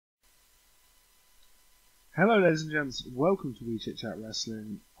Hello ladies and gents, welcome to We Chit Chat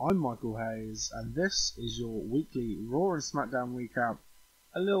Wrestling. I'm Michael Hayes, and this is your weekly Raw and SmackDown recap.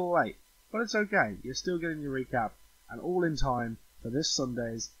 A little late, but it's okay, you're still getting your recap, and all in time for this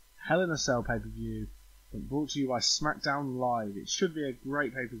Sunday's Hell in a Cell pay-per-view, brought to you by SmackDown Live. It should be a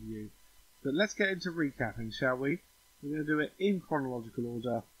great pay-per-view, but let's get into recapping, shall we? We're going to do it in chronological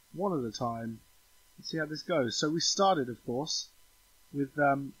order, one at a time. Let's see how this goes. So we started, of course, with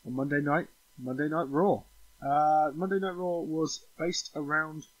on Monday Night Raw. Monday Night Raw was based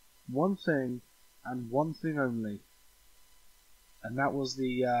around one thing and one thing only, and that was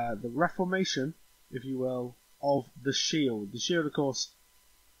the reformation, if you will, of the Shield. The Shield, of course,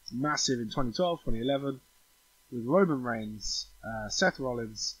 massive in 2012, 2011, with Roman Reigns, Seth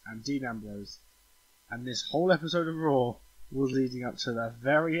Rollins, and Dean Ambrose. And this whole episode of Raw was leading up to the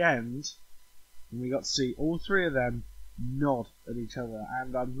very end, and we got to see all three of them nod at each other.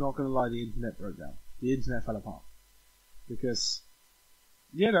 And I'm not going to lie, the internet broke down. The internet fell apart. Because,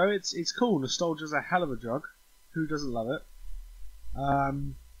 you know, it's cool. Nostalgia's a hell of a drug. Who doesn't love it?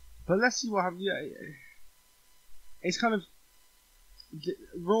 But let's see what happens. Yeah, it's kind of...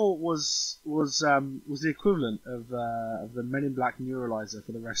 Raw was the equivalent of the Men in Black neuralizer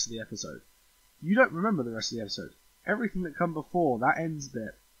for the rest of the episode. You don't remember the rest of the episode. Everything that come before that ends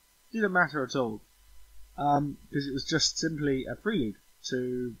bit didn't matter at all, because it was just simply a prelude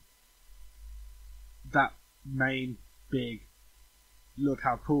to that main big look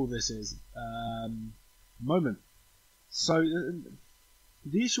how cool this is moment. So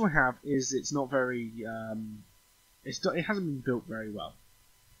the issue I have is it's not very it hasn't been built very well.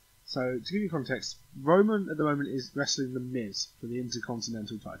 So to give you context, Roman at the moment is wrestling The Miz for the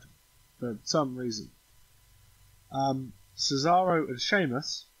Intercontinental title for some reason. Cesaro and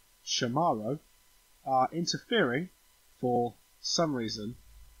Shamaro, are interfering for some reason,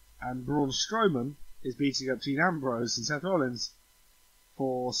 and Braun Strowman is beating up Dean Ambrose and Seth Rollins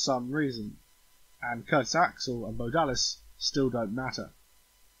for some reason, and Curtis Axel and Bo Dallas still don't matter.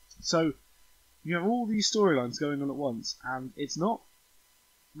 So you have all these storylines going on at once, and it's not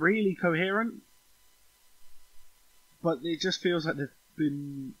really coherent, but it just feels like they've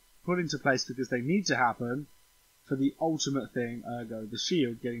been put into place because they need to happen for the ultimate thing, ergo the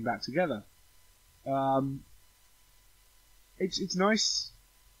Shield getting back together. It's nice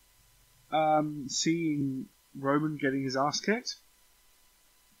seeing Roman getting his ass kicked.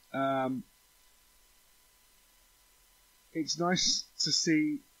 It's nice to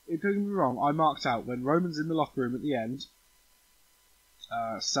see. Don't get me wrong, I marked out when Roman's in the locker room at the end,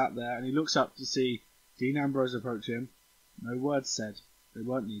 sat there, and he looks up to see Dean Ambrose approach him. No words said; they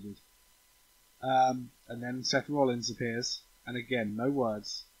weren't needed. And then Seth Rollins appears, and again, no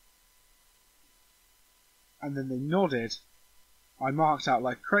words. And then they nodded. I marked out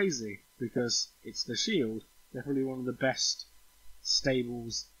like crazy, because it's the Shield, definitely one of the best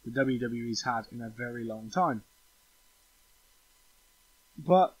stables the WWE's had in a very long time.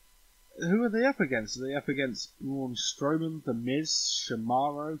 But who are they up against? Are they up against Braun Strowman, The Miz,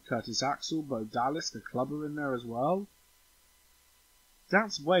 Shamaro, Curtis Axel, Bo Dallas, the Club are in there as well?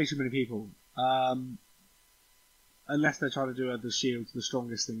 That's way too many people. Unless they're trying to do the Shield's the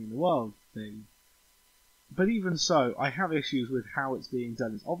strongest thing in the world thing. But even so, I have issues with how it's being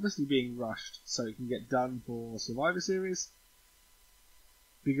done. It's obviously being rushed so it can get done for Survivor Series.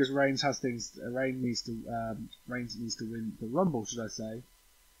 Because Reigns needs to win the Rumble, should I say.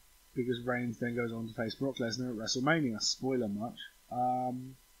 Because Reigns then goes on to face Brock Lesnar at WrestleMania. Spoiler much.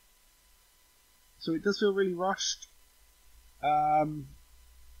 So it does feel really rushed.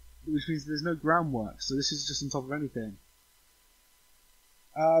 Which means there's no groundwork, so this is just on top of anything.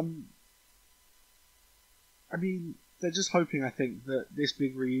 I mean, they're just hoping, I think, that this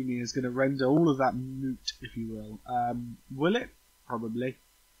big reunion is going to render all of that moot, if you will. Will it? Probably.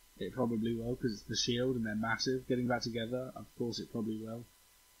 It probably will, because it's the Shield and they're massive. Getting back together, of course it probably will.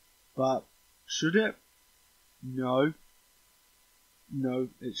 But, should it? No. No,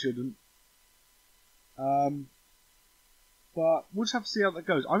 it shouldn't. But we'll just have to see how that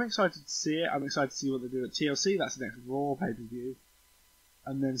goes. I'm excited to see it. I'm excited to see what they do at TLC. That's the next Raw pay-per-view.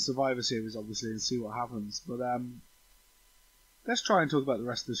 And then Survivor Series, obviously, and see what happens. But let's try and talk about the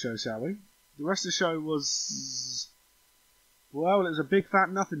rest of the show, shall we? The rest of the show was... Well, it was a big fat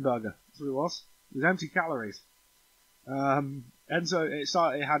nothing burger. That's what it was. It was empty calories. It had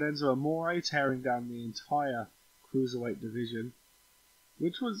Enzo Amore tearing down the entire Cruiserweight division.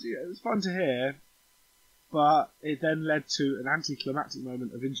 Which was, it was fun to hear. But it then led to an anticlimactic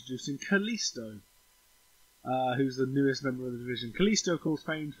moment of introducing Kalisto, who's the newest member of the division. Kalisto, of course,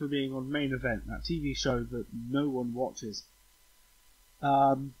 famed for being on Main Event, that TV show that no one watches.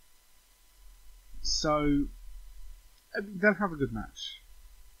 So they'll have a good match.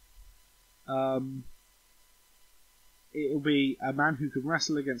 It'll be a man who can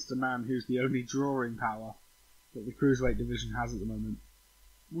wrestle against a man who's the only drawing power that the Cruiserweight division has at the moment.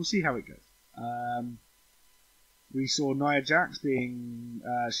 We'll see how it goes. We saw Nia Jax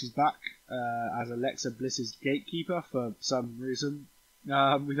she's back as Alexa Bliss's gatekeeper for some reason.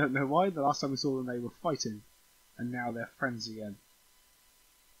 We don't know why. The last time we saw them, they were fighting, and now they're friends again.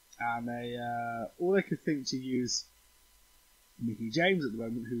 And all they could think to use Mickie James at the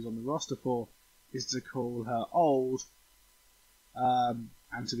moment, who's on the roster for, is to call her old,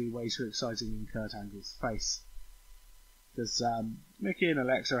 and to be way too exciting in Kurt Angle's face. Because Mickie and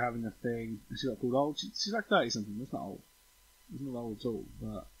Alexa are having a thing, and she got called old. She's like 30 something. That's not old. It's not old at all.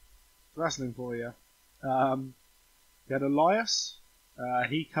 But it's wrestling for you. You had Elias.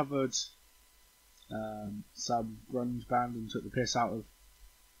 He covered some grunge band and took the piss out of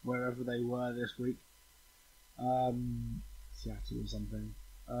wherever they were this week. Seattle or something.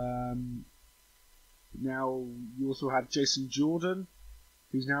 Now you also had Jason Jordan,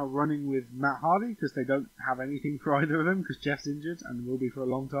 who's now running with Matt Hardy because they don't have anything for either of them because Jeff's injured and will be for a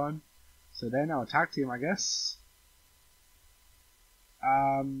long time. So they're now a tag team, I guess.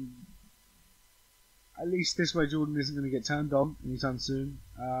 At least this way Jordan isn't going to get turned on anytime soon.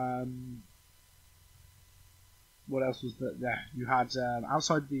 What else was that? Yeah, you had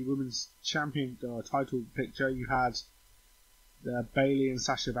outside the women's champion title picture, you had Bayley and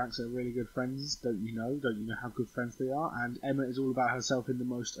Sasha Banks are really good friends. Don't you know how good friends they are? And Emma is all about herself in the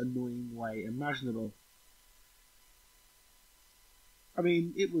most annoying way imaginable. I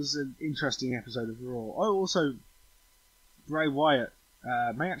mean, it was an interesting episode of Raw. Oh, also, Bray Wyatt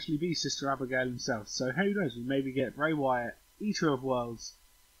may actually be Sister Abigail himself. So who knows? We maybe get Bray Wyatt, Eater of Worlds,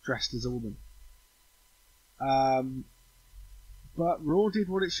 dressed as a woman. But Raw did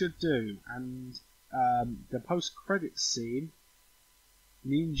what it should do, and the post-credits scene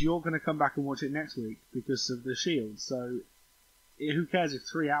means you're going to come back and watch it next week because of the Shield. So who cares if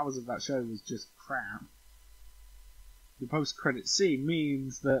 3 hours of that show was just crap? The post-credits scene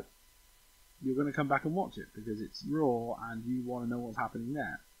means that you're going to come back and watch it because it's Raw and you want to know what's happening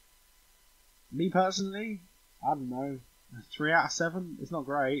there. Me personally, I don't know, 3 out of 7. It's not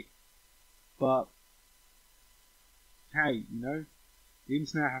great, but hey, the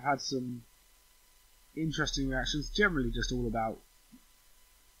internet have had some interesting reactions. Generally, just all about,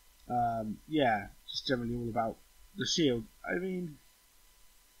 generally all about the Shield. I mean,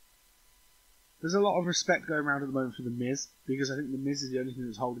 there's a lot of respect going around at the moment for The Miz, because I think The Miz is the only thing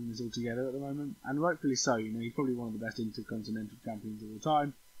that's holding this all together at the moment, and rightfully so. He's probably one of the best Intercontinental Champions of all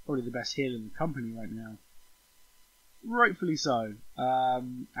time, probably the best heel in the company right now. Rightfully so,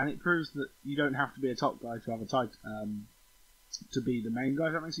 and it proves that you don't have to be a top guy to have a title, to be the main guy.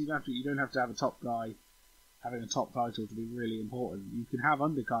 If that makes sense, you don't have to have a top guy having a top title to be really important. You can have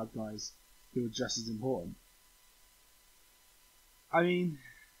undercard guys who are just as important. I mean,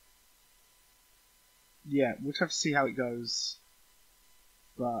 yeah, we'll have to see how it goes,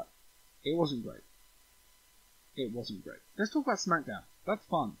 but it wasn't great. It wasn't great. Let's talk about SmackDown. That's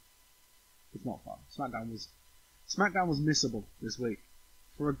fun. It's not fun. SmackDown was missable this week.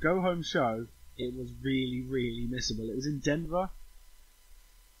 For a go-home show, it was really, really missable. It was in Denver.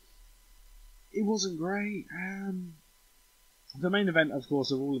 It wasn't great. The main event, of course,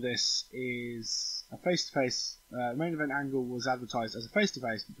 of all of this is a face-to-face. Main event angle was advertised as a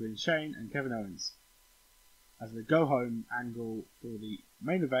face-to-face between Shane and Kevin Owens as the go-home angle for the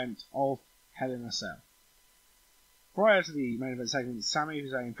main event of Hell in a Cell. Prior to the main event segment, Sami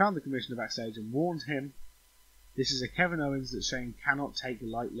Zayn found the commissioner backstage and warned him this is a Kevin Owens that Shane cannot take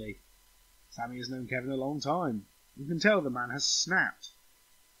lightly. Sami has known Kevin a long time. You can tell the man has snapped.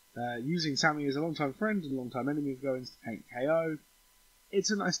 Using Sami as a long-time friend and long-time enemy of Owens to paint KO.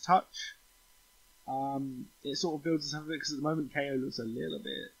 It's a nice touch. It sort of builds us up a bit because at the moment KO looks a little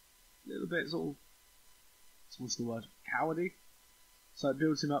bit sort of, what's the word, cowardy. So it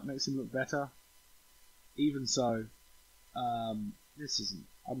builds him up, makes him look better. Even so, the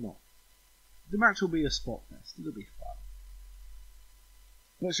match will be a spot fest. It'll be fun.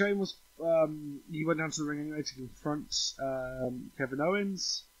 But Shane was, he went down to the ring anyway to confront Kevin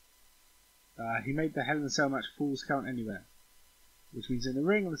Owens. He made the Hell in a Cell match Falls Count Anywhere, which means in the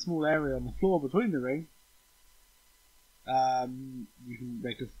ring, on the small area on the floor between the ring, you can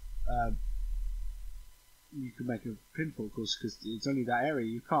make a pinfall, of course, because it's only that area.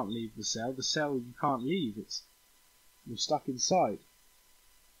 You can't leave the cell. The cell you can't leave. You're stuck inside.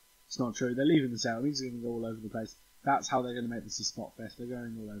 It's not true. They're leaving the cell. It means they're going to go all over the place. That's how they're going to make this a spot fest. They're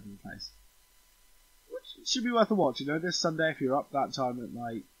going all over the place. Which should be worth a watch. This Sunday, if you're up that time at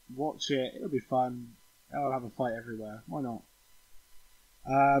night, watch it. It'll be fun. I'll have a fight everywhere. Why not?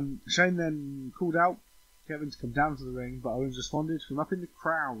 Shane then called out Kevin to come down to the ring, but Owens responded from up in the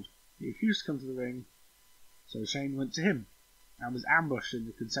crowd. He refused to come to the ring, so Shane went to him and was ambushed in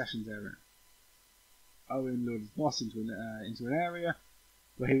the concessions area. Owen lured his boss into an area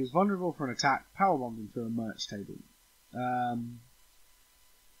where he was vulnerable for an attack, powerbombed him through a merch table.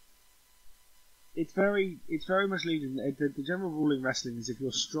 It's very much leading. The general rule in wrestling is if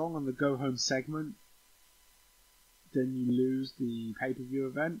you're strong on the go home segment, then you lose the pay-per-view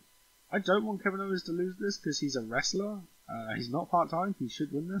event. I don't want Kevin Owens to lose this because he's a wrestler. He's not part-time. He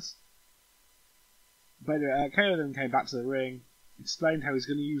should win this. But KO then came back to the ring, explained how he's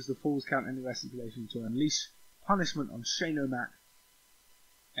going to use the Falls Count Anywhere stipulation to unleash punishment on Shane O'Mac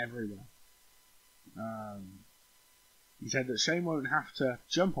everywhere. He said that Shane won't have to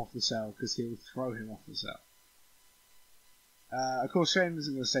jump off the cell because he'll throw him off the cell. Of course, Shane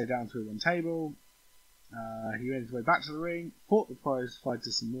isn't going to stay down through one table. He made his way back to the ring, fought the prize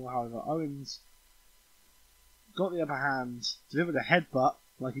fighter some more. However, Owens got the upper hand, delivered a headbutt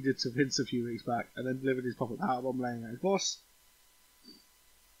like he did to Vince a few weeks back, and then delivered his pop-up powerbomb, laying out his boss.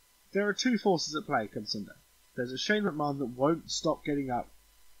 There are two forces at play come Sunday. There's a Shane McMahon that won't stop getting up,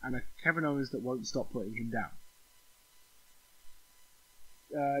 and a Kevin Owens that won't stop putting him down.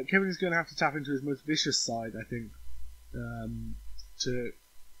 Kevin is going to have to tap into his most vicious side, I think, to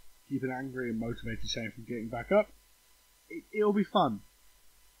keep an angry and motivated Shane from getting back up. It'll be fun.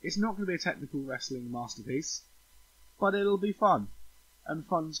 It's not going to be a technical wrestling masterpiece, but it'll be fun, and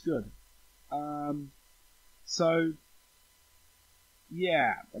fun's good. So,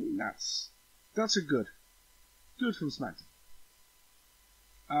 yeah, I mean that's a good from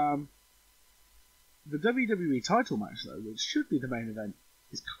SmackDown. The WWE title match, though, which should be the main event,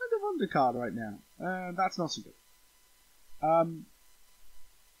 is kind of undercard right now. That's not so good.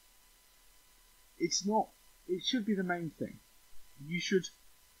 It's not. It should be the main thing. You should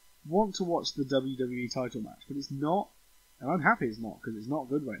want to watch the WWE title match, but it's not, and I'm happy it's not because it's not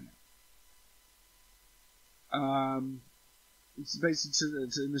good right now. It's basically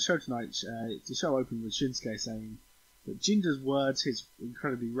in the show tonight. The show opened with Shinsuke saying that Jinder's words, his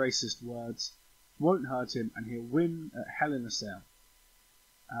incredibly racist words, won't hurt him, and he'll win at Hell in a Cell.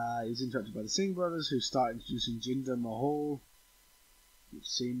 He was interrupted by the Singh brothers, who start introducing Jinder Mahal. You've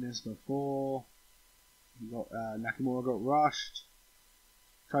seen this before. Nakamura got rushed,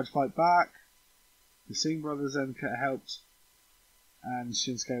 tried to fight back. The Singh brothers then helped, and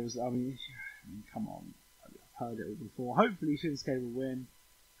Shinsuke was. I mean, come on, I've heard it all before. Hopefully, Shinsuke will win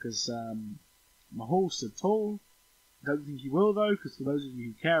because Mahal stood tall. I don't think he will though, because for those of you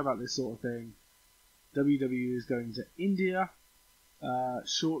who care about this sort of thing, WWE is going to India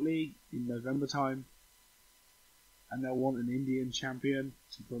shortly in November time, and they'll want an Indian champion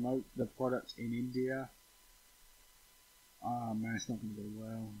to promote the product in India. Oh man, it's not going to go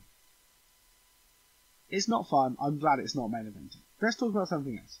well. It's not fun. I'm glad it's not main eventing. Let's talk about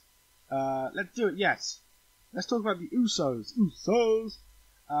something else. Let's do it, yes. Let's talk about the Usos.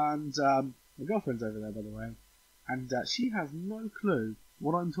 And my girlfriend's over there, by the way. And she has no clue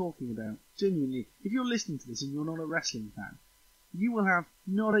what I'm talking about. Genuinely, if you're listening to this and you're not a wrestling fan, you will have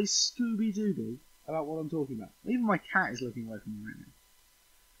not a Scooby-Dooby about what I'm talking about. Even my cat is looking away from me right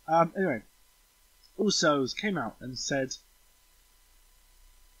now. Anyway, Usos came out and said...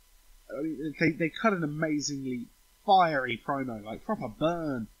 They cut an amazingly fiery promo, like proper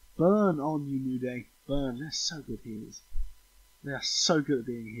burn on you, New Day, burn. They're so good heels. They are so good at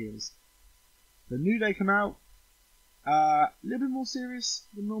being heels. The New Day come out, a little bit more serious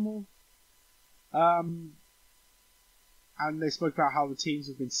than normal, and they spoke about how the teams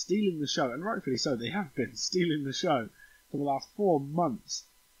have been stealing the show, and rightfully so. They have been stealing the show for the last 4 months.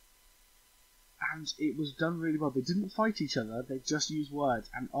 And it was done really well. They didn't fight each other. They just used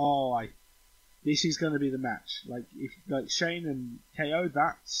words. And this is going to be the match. Like Shane and KO,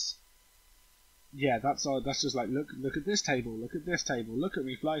 that's just like look at this table, look at this table, look at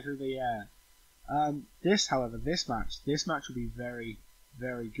me fly through the air. This match will be very,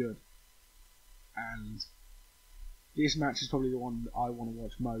 very good. And this match is probably the one that I want to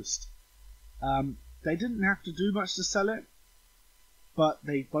watch most. They didn't have to do much to sell it. But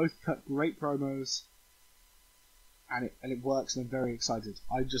they both cut great promos, and it works, and I'm very excited.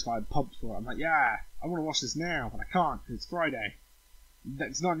 I'm pumped for it. I'm like, yeah, I want to watch this now, but I can't, because it's Friday.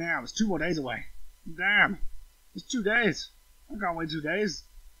 It's not now, it's 2 more days away. Damn, it's 2 days. I can't wait 2 days.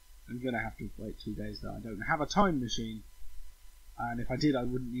 I'm going to have to wait 2 days, though. I don't have a time machine, and if I did, I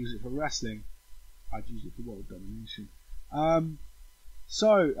wouldn't use it for wrestling. I'd use it for world domination. What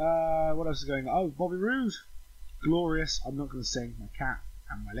else is going on? Oh, Bobby Roode. Glorious. I'm not going to sing. My cat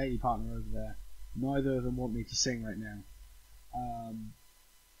and my lady partner over there. Neither of them want me to sing right now.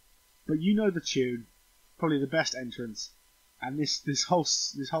 But you know the tune, probably the best entrance, and this whole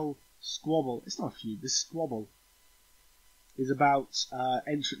squabble. It's not a feud. This squabble is about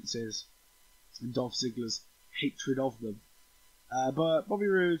entrances and Dolph Ziggler's hatred of them. But Bobby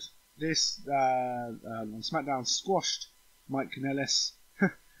Roode, on SmackDown, squashed Mike Kanellis.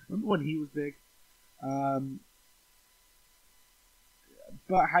 Remember when he was big?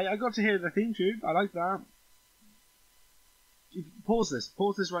 But hey, I got to hear the theme tune. I like that. Pause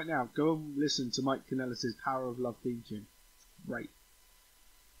this right now. Go and listen to Mike Kanellis' Power of Love theme tune. Great.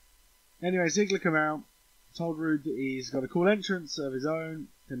 Anyway, Ziggler came out, told Roode that he's got a cool entrance of his own.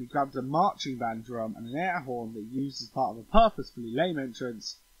 Then he grabbed a marching band drum and an air horn that he used as part of a purposefully lame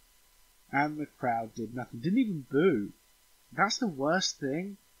entrance, and the crowd did nothing. Didn't even boo. That's the worst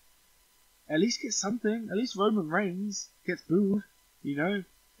thing. At least get something. At least Roman Reigns gets booed. You know,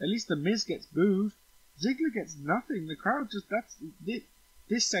 at least The Miz gets booed. Ziggler gets nothing. The crowd just,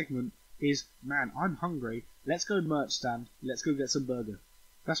 this segment is, man, I'm hungry. Let's go merch stand. Let's go get some burger.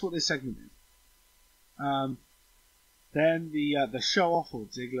 That's what this segment is. Then the show off, or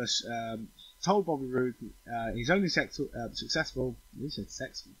Ziggler told Bobby Roode he's only successful. He said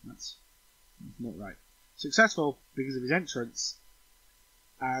sexful. That's not right. Successful because of his entrance,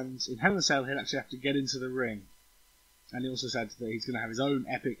 and in Hell in a Cell he'll actually have to get into the ring. And he also said that he's going to have his own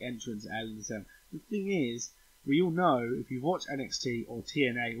epic entrance at Hell in a Cell. The thing is, we all know, if you've watched NXT or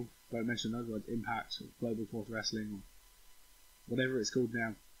TNA, don't mention those words, Impact or Global Force Wrestling or whatever it's called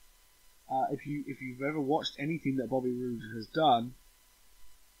now. If you've ever watched anything that Bobby Roode has done,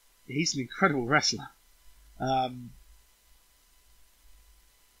 he's an incredible wrestler.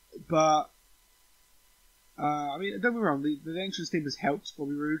 But I mean, don't get me wrong, the entrance theme has helped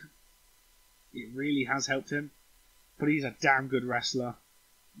Bobby Roode. It really has helped him. But he's a damn good wrestler.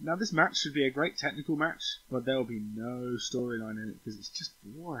 Now, this match should be a great technical match, but there will be no storyline in it because it's just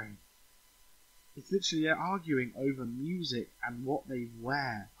boring. It's literally arguing over music and what they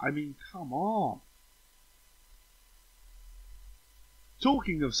wear. I mean, come on.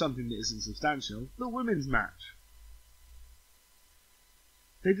 Talking of something that isn't substantial, the women's match.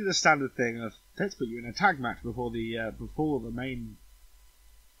 They did a standard thing of, let's put you in a tag match before the as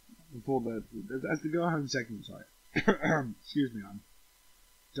the go home segment, sorry. Excuse me, I'm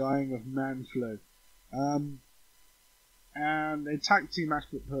dying of man flu. And a tag team match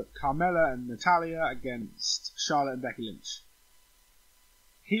put Carmella and Natalya against Charlotte and Becky Lynch.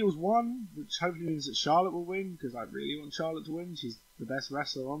 Heels won, which hopefully means that Charlotte will win, because I really want Charlotte to win. She's the best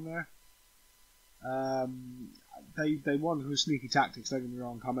wrestler on there. They won through sneaky tactics, don't get me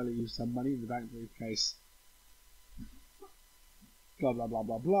wrong. Carmella used her Money in the Bank briefcase. Blah, blah, blah,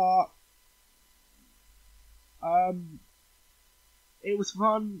 blah, blah. It was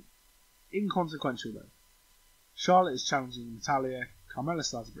fun, inconsequential though. Charlotte is challenging Natalya, Carmella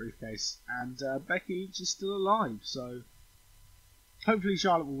starts a briefcase, and Becky Lynch is still alive, so hopefully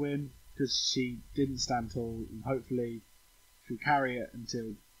Charlotte will win, because she didn't stand tall, and hopefully she'll carry it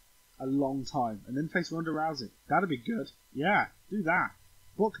until a long time, and then face Ronda Rousey. That'd be good. Yeah, do that.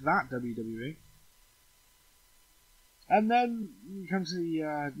 Book that, WWE. And then you come to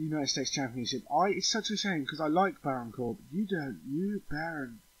the United States Championship. It's such a shame, because I like Baron Corbin. You don't. You,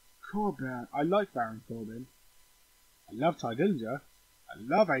 Baron Corbin. I like Baron Corbin. I love Ty Dillinger. I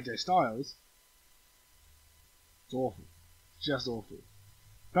love AJ Styles. It's awful. It's just awful.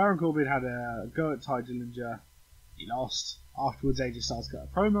 Baron Corbin had a go at Ty Dillinger. He lost. Afterwards, AJ Styles got a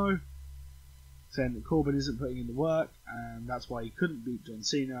promo saying that Corbin isn't putting in the work, and that's why he couldn't beat John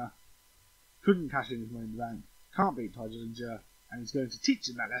Cena, couldn't cash in his Money in the Bank, can't beat Ty Dillinger, and he's going to teach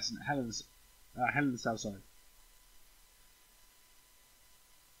him that lesson at Hell in the Cell. Sorry.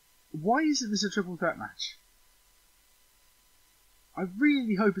 Why isn't this a triple threat match? I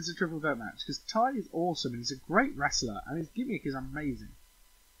really hope it's a triple threat match, because Ty is awesome, and he's a great wrestler, and his gimmick is amazing.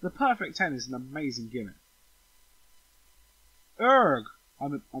 The Perfect 10 is an amazing gimmick. Erg!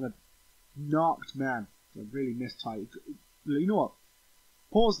 I'm a knocked man. I really miss Ty. You know what?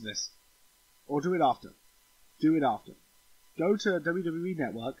 Pause this. Or do it after. Do it after. Go to WWE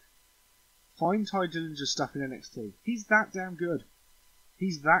Network. Find Ty Dillinger's stuff in NXT. He's that damn good.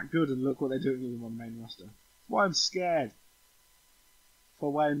 He's that good, and look what they're doing with him on the main roster. That's why I'm scared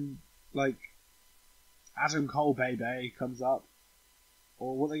for when, like, Adam Cole Baby comes up,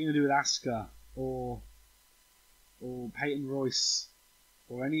 or what they're going to do with Asuka, or Peyton Royce,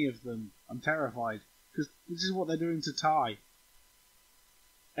 or any of them. I'm terrified, because this is what they're doing to Ty.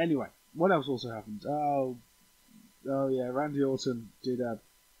 Anyway, what else also happened? Oh yeah, Randy Orton did a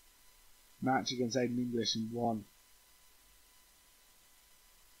match against Aiden English and won.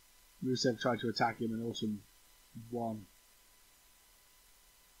 Rusev tried to attack him and Orton won.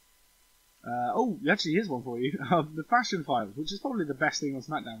 Actually, here's one for you. The Fashion Files, which is probably the best thing on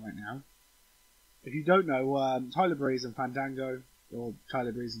SmackDown right now. If you don't know, Tyler Breeze and Fandango, or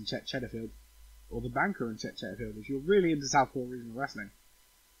Tyler Breeze and Chet Cheddarfield, or The Banker and Chet Cheddarfield, if you're really into Southpaw Regional Wrestling,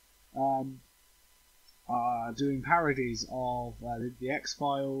 doing parodies of the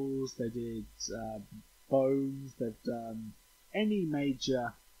X-Files, they did Bones, they've done any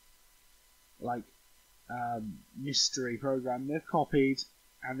major mystery program they've copied,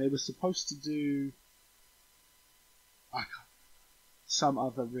 and they were supposed to do some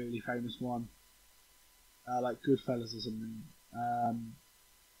other really famous one, like Goodfellas or something, and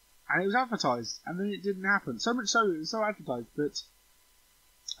it was advertised, and then it didn't happen. So much so, it was so advertised that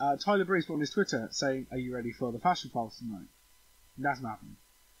Tyler Breeze put on his Twitter saying, "Are you ready for the Fashion Files tonight?" And that's not happening.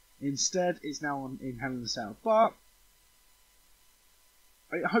 Instead, it's now in Hell in a Cell, but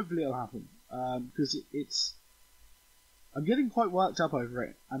hopefully it'll happen, because it's... I'm getting quite worked up over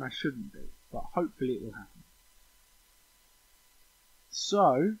it, and I shouldn't be, but hopefully it will happen.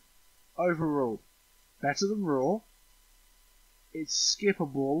 So, overall, better than Raw. It's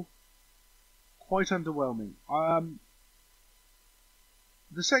skippable, quite underwhelming.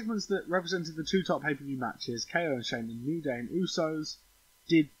 The segments that represented the two top pay-per-view matches, KO and Shane and New Day and Usos,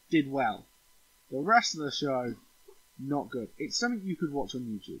 did well. The rest of the show, not good. It's something you could watch on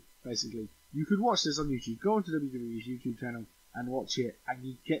YouTube, basically. You could watch this on YouTube. Go onto WWE's YouTube channel and watch it, and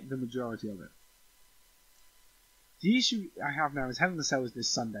you get the majority of it. The issue I have now is Hell in a Cell is this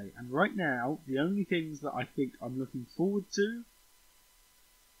Sunday, and right now, the only things that I think I'm looking forward to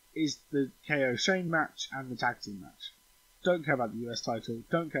is the KO Shane match and the tag team match. Don't care about the US title,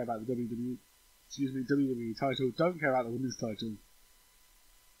 don't care about the WWE title, don't care about the women's title.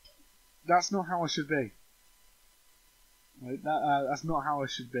 That's not how I should be. Right? That's not how I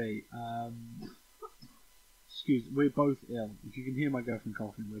should be. Excuse me, we're both ill. If you can hear my girlfriend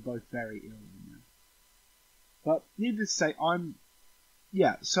coughing, we're both very ill right now. But needless to say,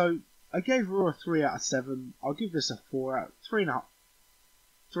 so I gave Raw a 3 out of 7. I'll give this a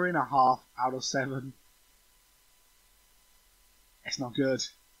 3.5 out of 7. It's not good.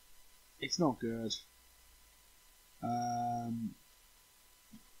 It's not good.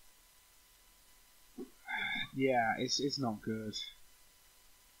 Yeah, it's not good.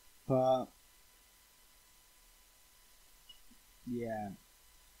 But yeah.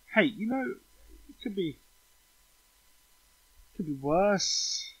 Hey, it could be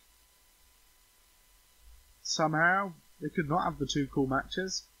worse. Somehow. They could not have the two cool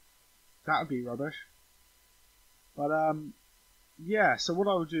matches. That would be rubbish. But yeah, so what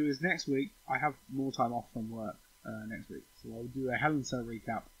I will do is next week, I have more time off from work next week. So I'll do a Hell in a Cell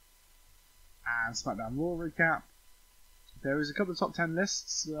recap and SmackDown Raw recap. There is a couple of top 10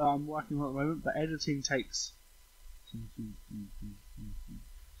 lists that I'm working on at the moment, but editing takes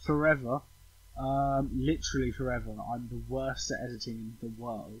forever. Literally forever. I'm the worst at editing in the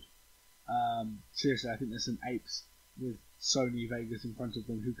world. Seriously, I think there's some apes with Sony Vegas in front of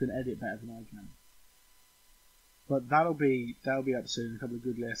them who can edit better than I can. But that'll be up soon. A couple of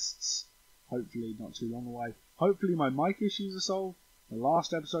good lists. Hopefully not too long away. Hopefully my mic issues are solved. The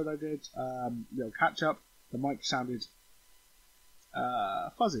last episode I did, little catch up. The mic sounded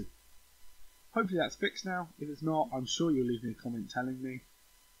fuzzy. Hopefully that's fixed now. If it's not, I'm sure you'll leave me a comment telling me.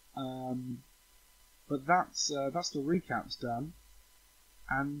 But that's the recaps done.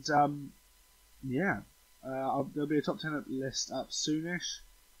 And yeah, there'll be a top 10 list up soonish.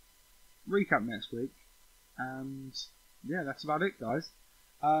 Recap next week. And yeah, that's about it, guys.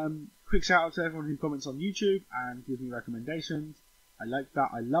 Quick shout out to everyone who comments on YouTube and gives me recommendations. I like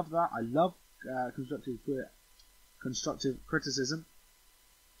that. I love that. I love constructive criticism.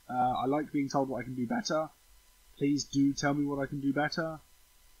 I like being told what I can do better. Please do tell me what I can do better.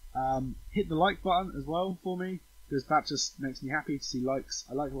 Hit the like button as well for me, because that just makes me happy to see likes.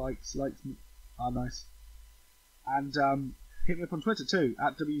 I like likes. Likes are nice. And hit me up on Twitter too,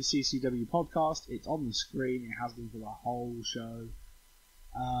 at WCCWPodcast. It's on the screen. It has been for the whole show.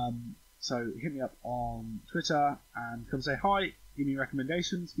 So hit me up on Twitter and come say hi. Give me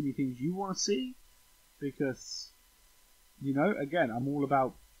recommendations. Give me things you want to see. Because, again, I'm all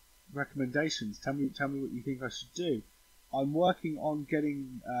about recommendations. Tell me what you think I should do. I'm working on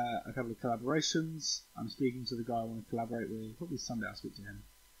getting a couple of collaborations. I'm speaking to the guy I want to collaborate with. Probably Sunday I'll speak to him.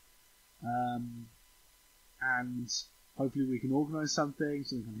 And hopefully we can organise something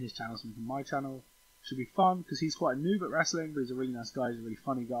on his channel, something on my channel. Should be fun, because he's quite noob at wrestling, but he's a really nice guy, he's a really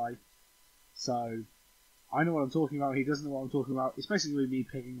funny guy. So, I know what I'm talking about, he doesn't know what I'm talking about. It's basically me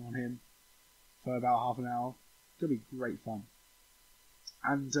picking on him for about half an hour. It's going to be great fun.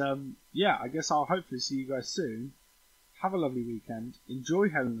 And yeah, I guess I'll hopefully see you guys soon. Have a lovely weekend. Enjoy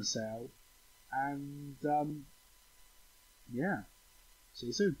Hell in a Cell. And yeah, see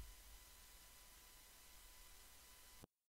you soon.